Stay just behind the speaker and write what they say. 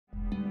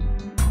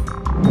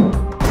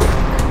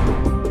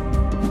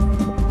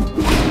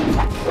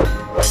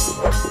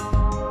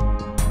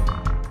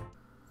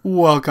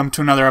Welcome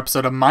to another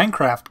episode of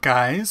Minecraft,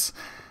 guys.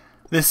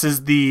 This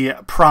is the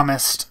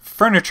promised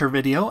furniture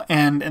video,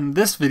 and in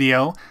this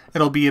video,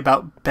 it'll be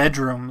about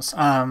bedrooms.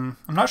 I'm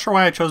not sure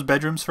why I chose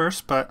bedrooms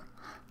first, but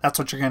that's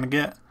what you're gonna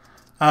get.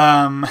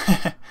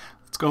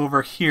 Let's go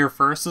over here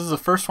first. This is the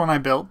first one I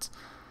built.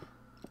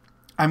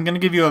 I'm gonna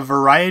give you a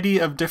variety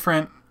of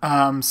different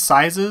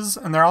sizes,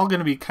 and they're all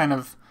gonna be kind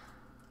of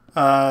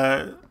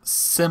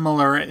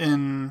similar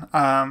in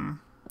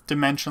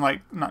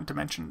dimension, not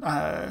dimension,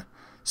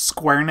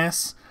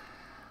 squareness.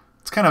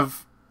 It's kind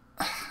of,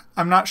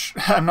 I'm not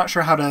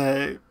sure how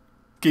to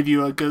give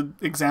you a good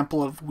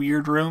example of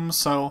weird rooms,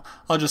 so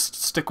I'll just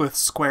stick with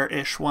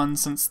square-ish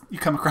ones since you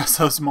come across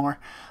those more.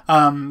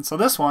 So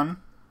this one,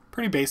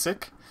 pretty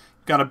basic.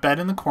 You've got a bed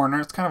in the corner.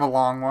 It's kind of a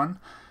long one.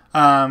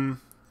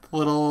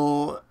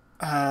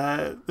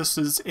 This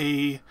is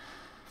a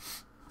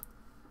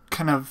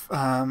kind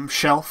of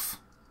shelf.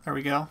 There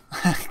we go.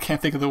 Can't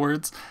think of the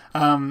words.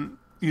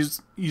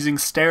 Using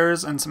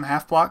stairs and some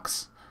half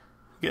blocks.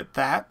 Get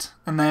that.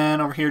 And then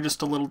over here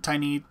just a little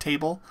tiny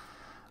table.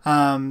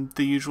 The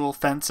usual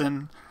fence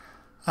and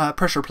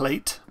pressure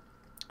plate.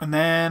 And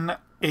then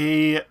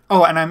and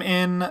I'm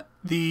in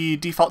the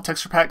default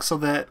texture pack so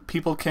that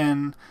people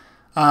can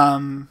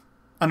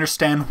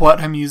understand what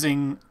I'm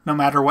using no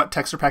matter what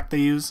texture pack they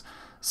use.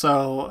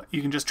 So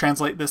you can just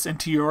translate this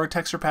into your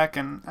texture pack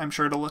and I'm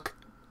sure it'll look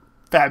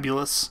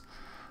fabulous.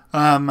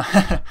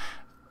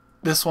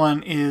 This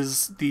one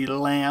is the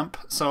lamp,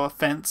 so a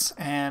fence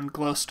and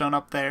glowstone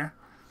up there.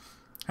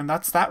 And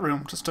that's that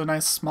room, just a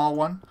nice small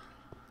one.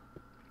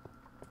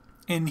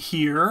 In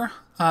here,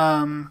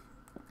 adding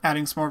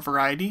some more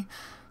variety.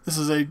 This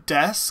is a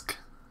desk,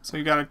 so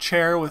you got a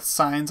chair with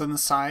signs on the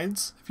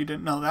sides, if you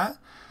didn't know that.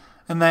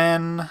 And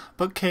then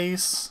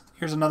bookcase.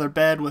 Here's another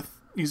bed with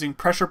using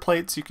pressure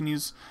plates. You can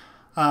use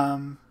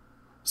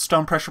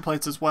stone pressure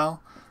plates as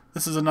well.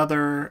 This is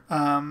another,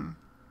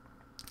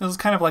 this is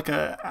kind of like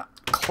a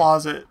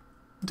closet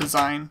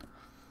design.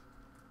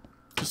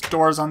 Just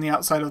doors on the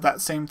outside of that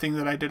same thing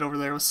that I did over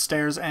there with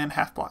stairs and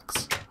half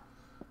blocks.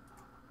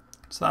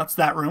 So that's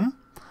that room.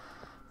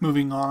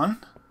 Moving on.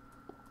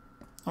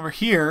 Over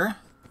here,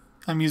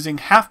 I'm using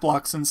half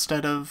blocks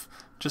instead of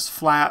just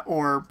flat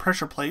or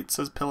pressure plates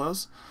as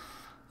pillows.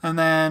 And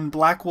then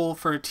black wool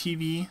for a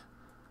TV.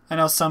 I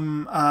know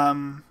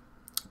some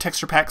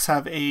texture packs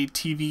have a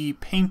TV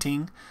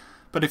painting,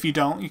 but if you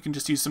don't, you can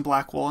just use some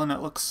black wool and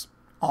it looks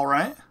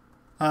alright.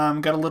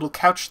 Got a little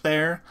couch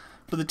there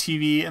for the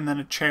TV and then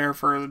a chair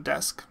for the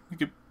desk. You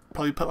could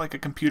probably put like a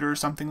computer or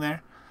something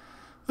there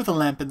with a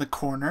lamp in the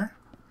corner.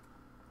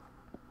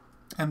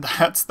 And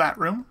that's that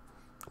room.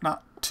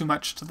 Not too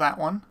much to that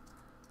one.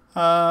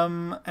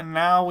 And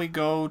now we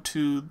go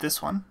to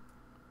this one.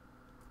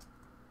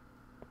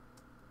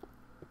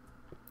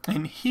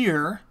 In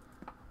here,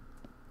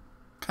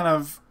 kind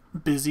of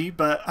busy,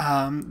 but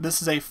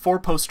this is a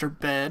 4-poster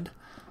bed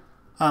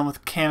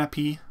with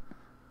canopy.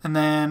 And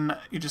then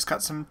you just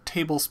got some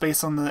table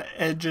space on the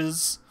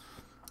edges,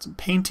 some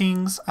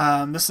paintings.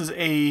 This is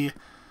a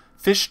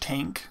fish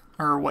tank,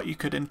 or what you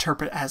could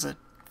interpret as a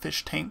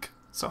fish tank.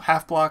 So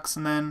half blocks,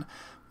 and then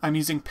I'm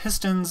using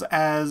pistons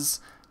as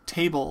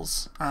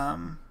tables.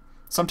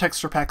 Some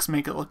texture packs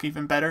make it look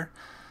even better,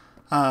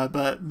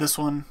 but this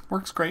one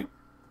works great.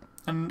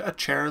 And a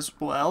chair as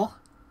well.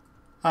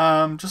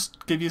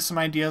 Just give you some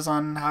ideas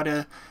on how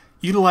to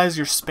utilize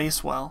your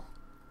space well.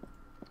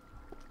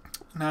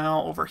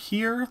 Now over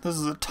here, this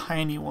is a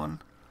tiny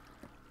one.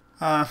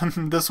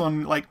 This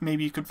one, like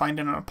maybe you could find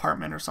in an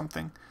apartment or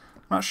something.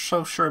 I'm not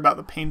so sure about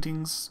the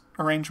paintings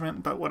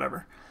arrangement, but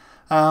whatever.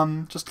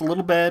 Just a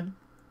little bed,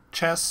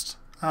 chest,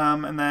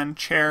 and then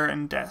chair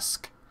and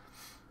desk.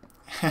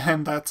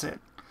 And that's it.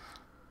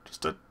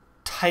 Just a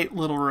tight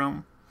little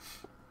room.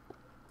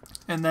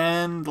 And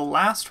then the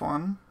last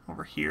one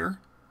over here.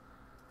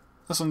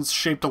 This one's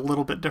shaped a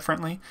little bit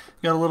differently.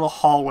 You got a little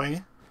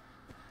hallway.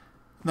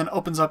 Then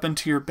opens up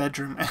into your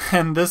bedroom,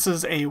 and this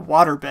is a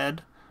water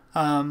bed.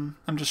 I'm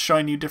just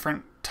showing you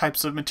different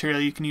types of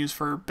material you can use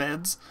for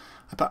beds.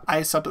 I put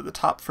ice up at the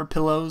top for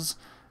pillows,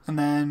 and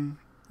then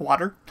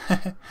water.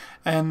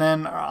 And then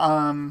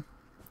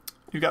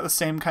you've got the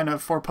same kind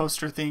of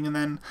 4-poster thing, and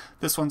then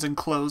this one's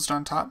enclosed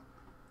on top.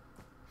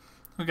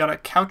 We've got a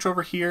couch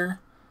over here,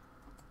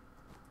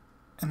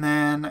 and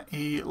then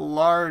a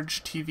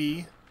large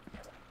TV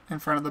in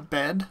front of the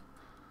bed,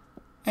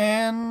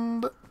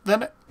 and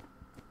then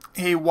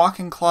a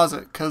walk-in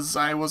closet, because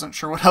I wasn't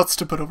sure what else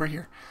to put over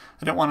here.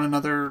 I didn't want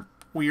another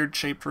weird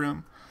shaped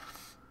room.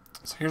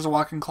 So here's a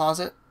walk-in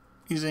closet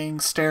using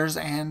stairs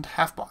and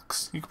half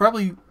blocks. You could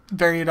probably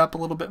vary it up a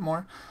little bit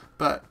more,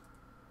 but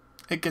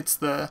it gets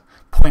the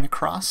point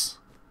across.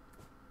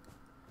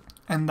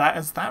 And that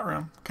is that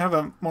room. Kind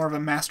of more of a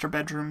master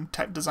bedroom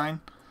type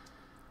design.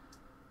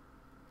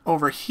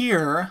 Over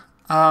here,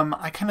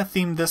 I kind of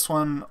themed this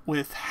one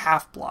with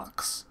half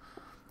blocks.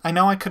 I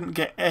know I couldn't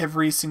get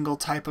every single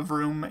type of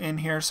room in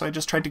here, so I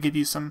just tried to give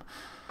you some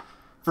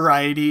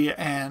variety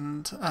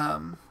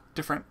and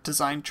different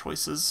design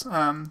choices.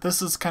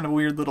 This is kind of a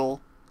weird little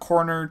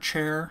corner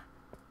chair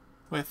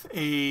with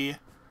a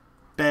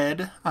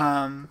bed,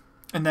 and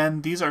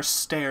then these are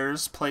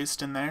stairs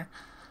placed in there,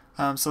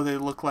 so they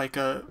look like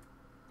a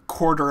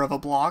quarter of a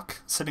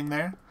block sitting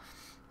there.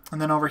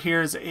 And then over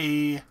here is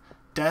a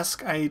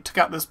desk. I took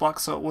out this block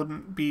so it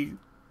wouldn't be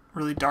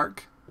really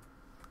dark.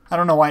 I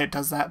don't know why it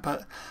does that,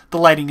 but the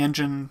lighting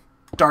engine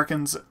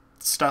darkens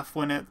stuff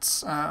when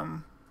it's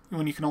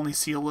when you can only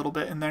see a little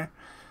bit in there.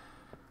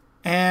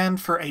 And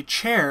for a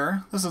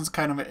chair, this is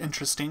kind of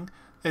interesting.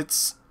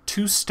 It's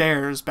 2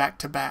 stairs back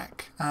to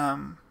back.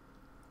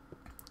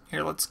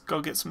 Here, let's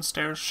go get some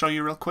stairs, show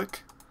you real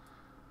quick.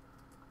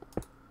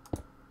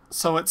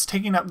 So it's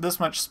taking up this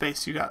much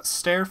space. You got a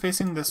stair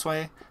facing this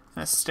way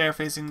and a stair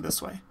facing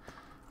this way.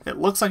 It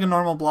looks like a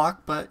normal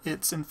block, but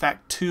it's in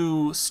fact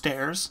 2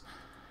 stairs.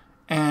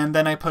 And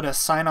then I put a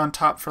sign on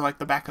top for like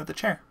the back of the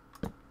chair.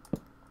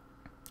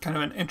 Kind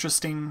of an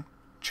interesting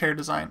chair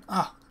design.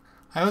 Ah,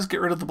 I always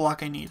get rid of the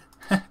block I need.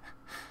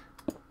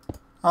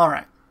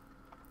 Alright.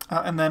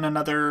 And then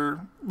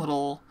another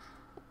little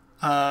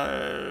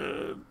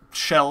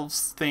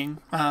shelves thing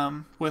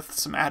with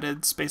some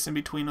added space in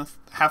between with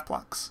half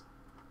blocks.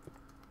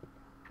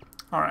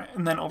 Alright,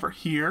 and then over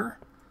here,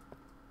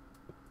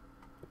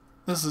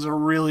 this is a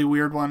really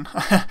weird one.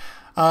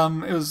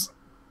 It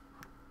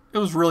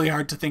was really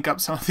hard to think up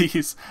some of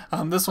these.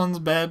 This one's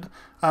bed,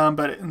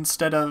 but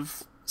instead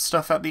of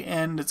stuff at the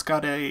end, it's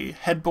got a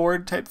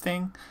headboard type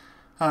thing.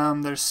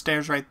 There's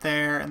stairs right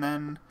there, and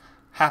then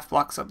half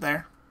blocks up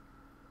there.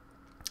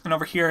 And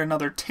over here,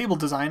 another table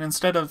design.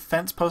 Instead of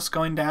fence posts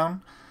going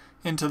down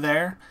into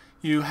there,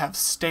 you have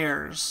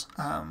stairs,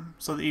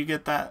 so that you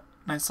get that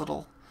nice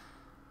little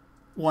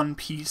one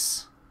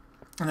piece,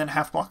 and then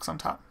half blocks on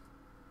top.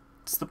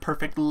 It's the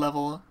perfect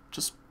level,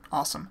 just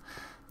awesome.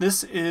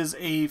 This is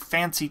a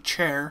fancy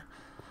chair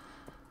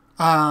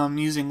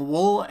using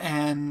wool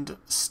and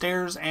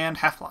stairs and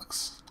half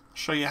blocks. I'll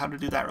show you how to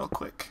do that real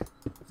quick.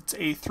 It's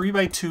a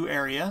 3x2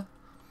 area.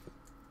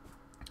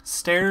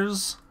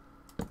 Stairs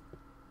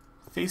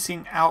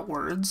facing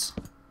outwards.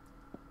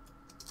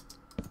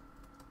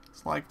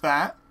 It's like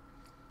that.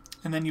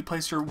 And then you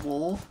place your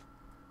wool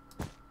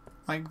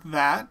like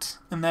that.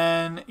 And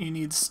then you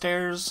need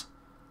stairs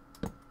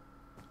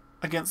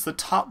against the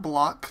top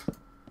block.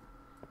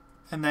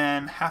 And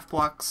then half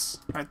blocks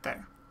right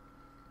there.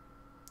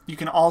 You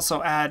can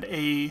also add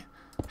a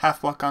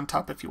half block on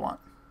top if you want.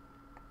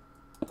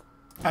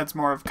 Adds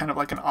more of kind of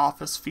like an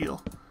office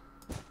feel.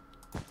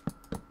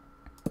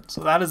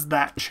 So that is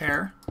that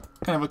chair.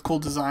 Kind of a cool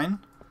design.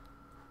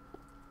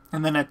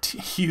 And then a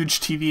huge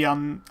TV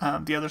on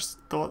the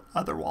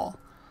other wall.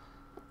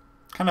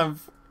 Kind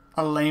of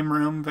a lame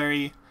room,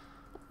 very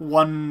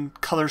one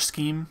color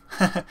scheme.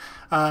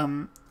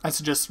 I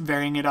suggest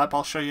varying it up.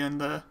 I'll show you in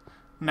the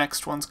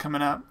next ones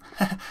coming up.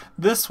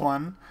 This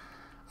one,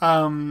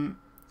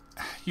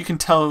 you can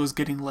tell it was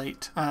getting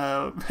late.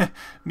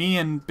 Me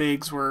and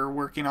Biggs were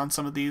working on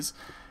some of these,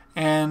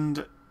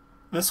 and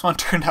this one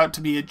turned out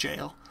to be a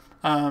jail.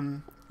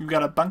 You've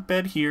got a bunk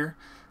bed here.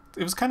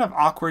 It was kind of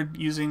awkward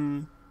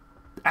using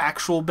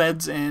actual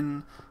beds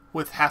in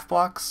with half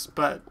blocks,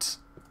 but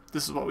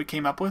this is what we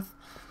came up with,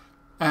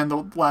 and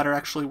the ladder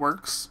actually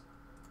works.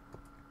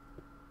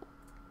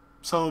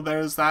 So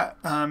there's that,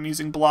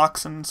 using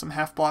blocks and some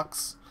half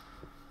blocks.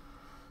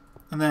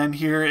 And then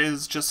here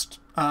is just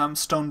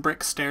stone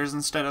brick stairs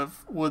instead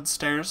of wood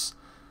stairs.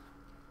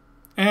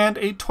 And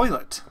a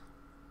toilet.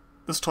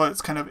 This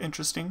toilet's kind of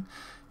interesting.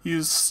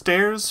 Use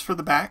stairs for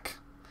the back,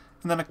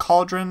 and then a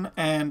cauldron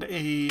and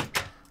a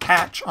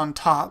hatch on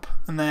top.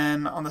 And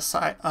then on the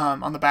side,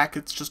 on the back,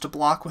 it's just a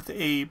block with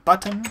a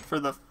button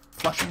for the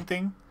flushing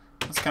thing.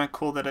 It's kind of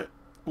cool that it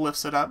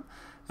lifts it up.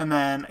 And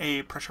then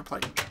a pressure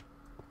plate.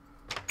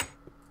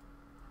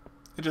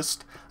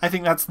 I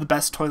think that's the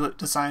best toilet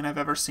design I've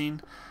ever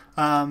seen,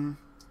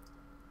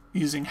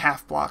 using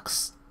half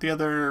blocks. The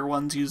other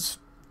ones use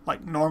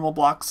like normal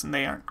blocks and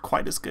they aren't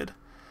quite as good.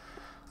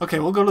 Okay,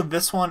 we'll go to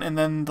this one, and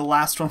then the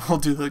last one we'll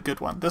do the good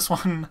one. This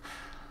one,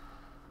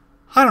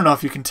 I don't know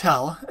if you can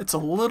tell, it's a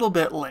little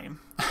bit lame.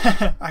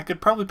 I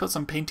could probably put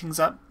some paintings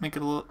up, make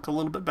it look a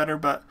little bit better,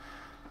 but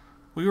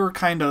we were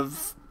kind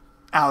of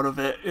out of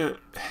it.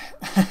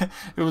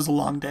 It was a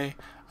long day.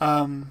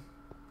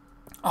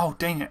 Oh,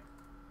 dang it.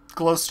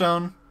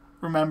 Glowstone,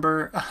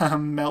 remember,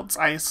 melts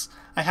ice.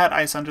 I had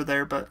ice under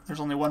there, but there's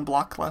only one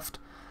block left.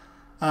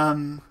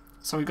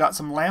 So we've got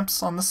some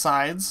lamps on the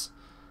sides,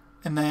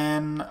 and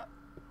then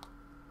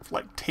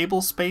like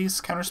table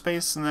space, counter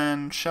space, and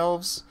then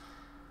shelves.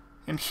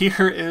 And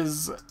here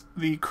is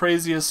the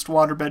craziest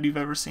waterbed you've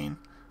ever seen.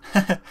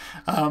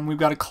 We've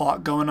got a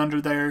clock going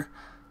under there,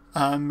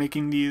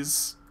 making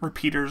these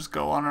repeaters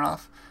go on and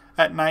off.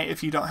 At night,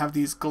 if you don't have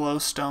these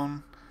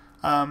glowstone,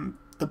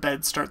 the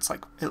bed starts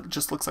like, it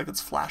just looks like it's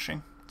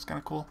flashing. It's kind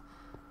of cool.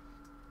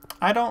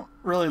 I don't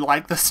really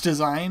like this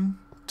design,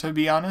 to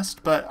be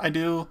honest, but I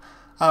do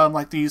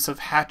like the use of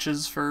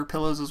hatches for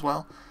pillows as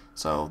well.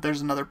 So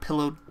there's another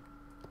pillow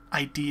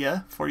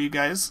idea for you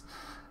guys.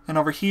 And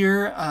over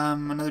here,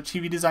 another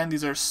TV design.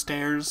 These are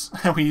stairs.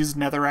 We use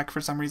netherrack for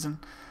some reason.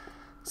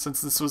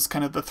 since this was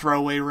kind of the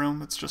throwaway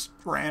room, it's just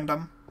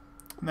random.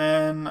 And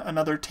then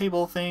another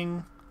table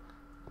thing,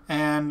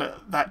 and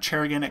that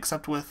chair again,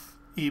 except with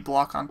a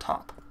block on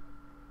top.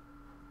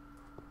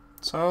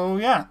 So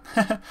yeah,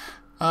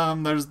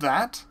 there's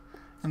that.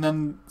 And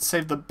then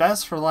save the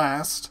best for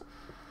last.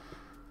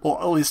 Well,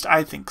 at least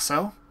I think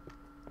so.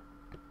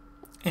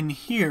 In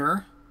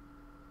here,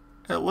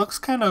 it looks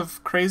kind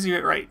of crazy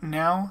right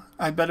now.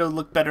 I bet it would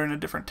look better in a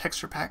different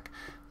texture pack.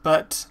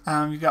 But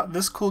you've got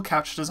this cool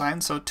couch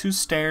design, so 2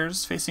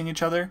 stairs facing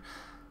each other,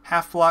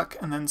 half block,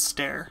 and then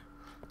stair.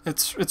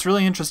 It's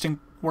really interesting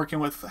working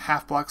with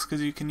half blocks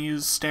because you can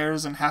use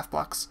stairs and half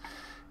blocks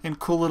in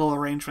cool little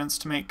arrangements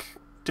to make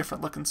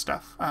different looking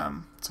stuff.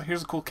 So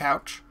here's a cool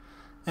couch,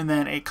 and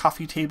then a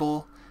coffee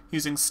table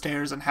using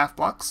stairs and half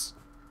blocks.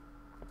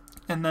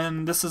 And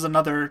then this is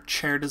another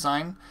chair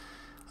design.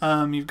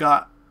 You've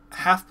got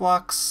half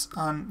blocks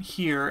on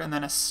here and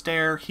then a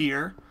stair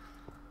here.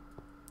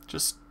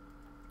 Just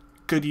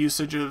good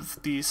usage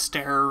of the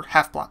stair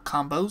half block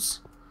combos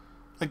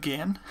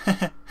again.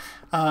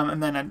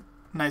 And then a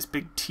nice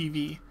big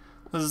TV.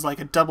 This is like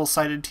a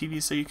double-sided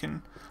TV, so you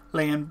can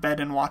lay in bed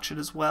and watch it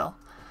as well.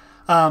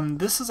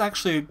 This is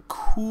actually a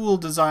cool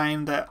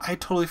design that I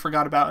totally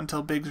forgot about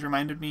until Biggs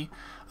reminded me.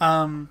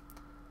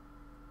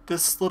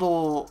 This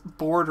little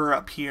border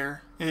up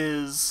here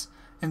is,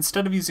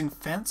 instead of using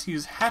fence,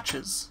 use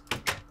hatches.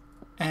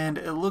 And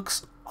it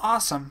looks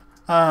awesome.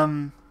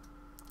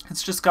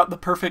 It's just got the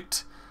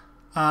perfect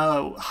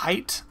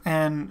height,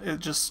 and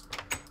it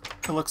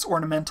looks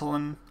ornamental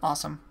and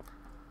awesome.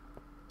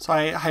 So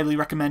I highly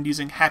recommend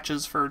using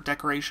hatches for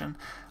decoration.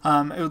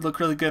 It would look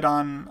really good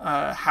on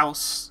a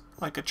house,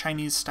 like a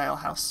Chinese style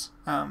house.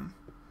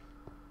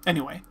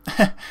 Anyway,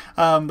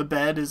 the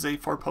bed is a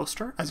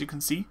 4-poster, as you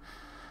can see.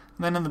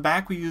 And then in the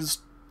back we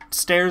used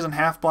stairs and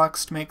half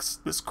blocks to make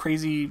this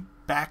crazy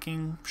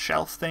backing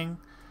shelf thing.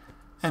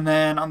 And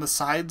then on the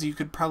sides you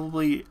could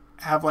probably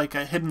have like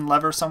a hidden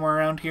lever somewhere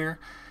around here,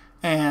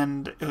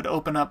 and it would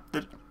open up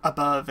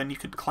above, and you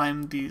could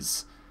climb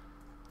these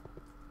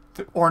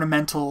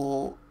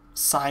ornamental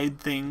side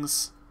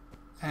things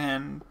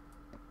and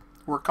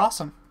work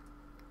awesome.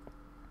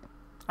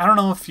 I don't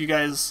know if you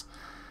guys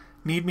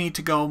need me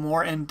to go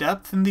more in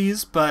depth in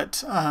these,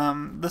 but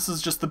this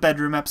is just the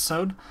bedroom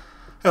episode.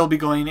 It'll be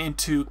going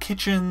into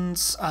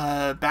kitchens,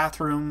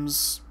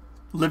 bathrooms,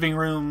 living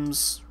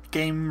rooms,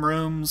 game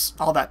rooms,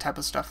 all that type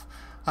of stuff.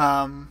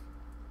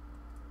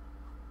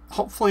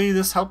 Hopefully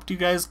this helped you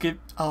guys get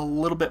a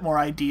little bit more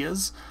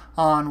ideas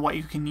on what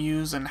you can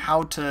use and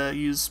how to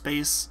use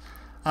space.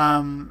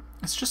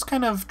 It's just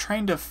kind of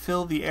trying to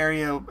fill the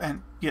area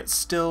and yet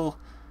still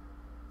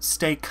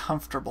stay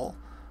comfortable.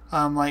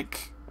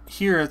 Like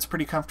here it's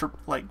pretty comfortable,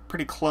 like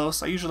pretty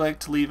close. I usually like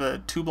to leave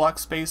a 2-block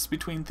space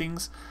between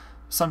things.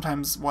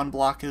 Sometimes 1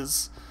 block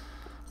is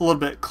a little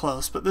bit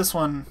close, but this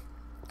one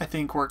I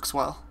think works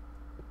well.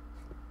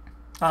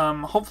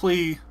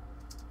 Hopefully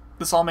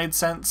this all made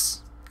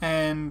sense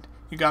and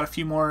you got a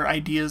few more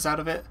ideas out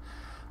of it.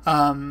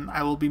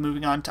 I will be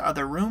moving on to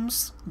other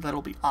rooms.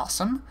 That'll be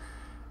awesome.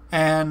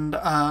 And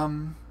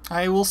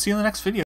I will see you in the next video.